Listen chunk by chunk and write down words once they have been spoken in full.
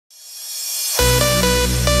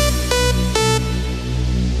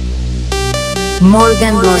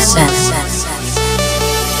Morgan Rosxan.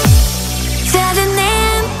 7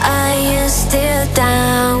 a.m. Are you still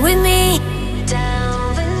down with me?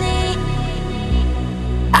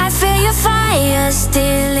 I feel your fire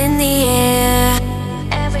still in the air,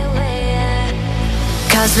 everywhere.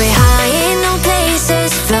 'Cause we're high in no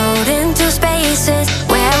places, floating through spaces.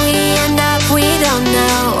 Where we end up, we don't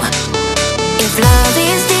know. If love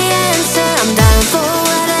is the answer, I'm down for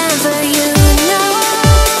whatever, you know.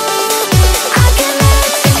 I can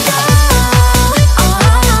let you go. Oh,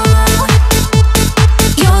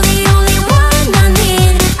 you're the only one I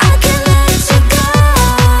need. I can let you go.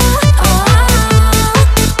 Oh,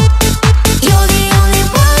 you're the only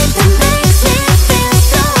one that makes me feel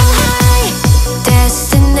so high.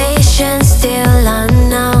 Destination still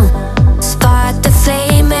unknown. Spark the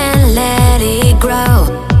flame and let it grow.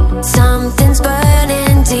 Something's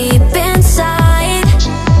burning deep inside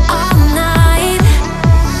all night.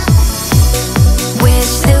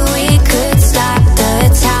 Wish that we could stop the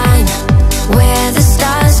time where the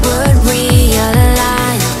stars would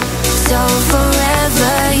realign. So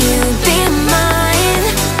forever you'd be mine,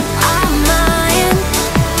 all mine.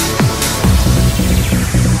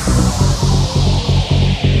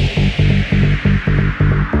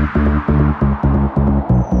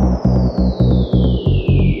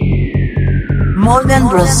 Morgan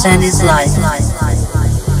Rosxan is live.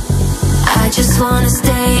 I just wanna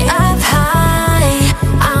stay up high.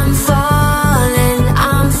 I'm falling,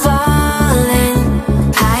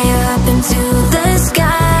 higher up into the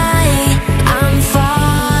sky. I'm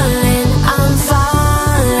falling.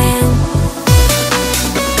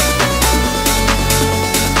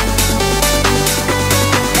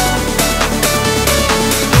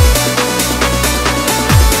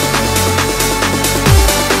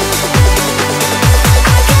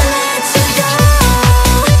 I can let you go.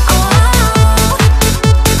 Oh,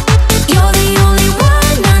 you're the only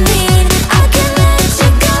one I need. I can let you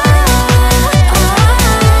go. Oh,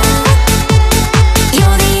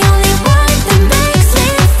 you're the only one that makes me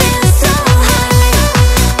feel so high.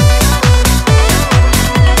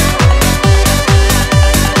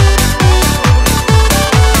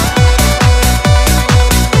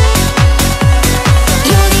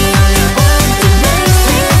 You're the only one that makes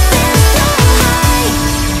me feel so high.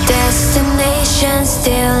 Destination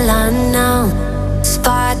still unknown.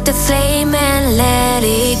 Spark the flame and let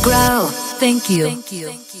it grow. Thank you.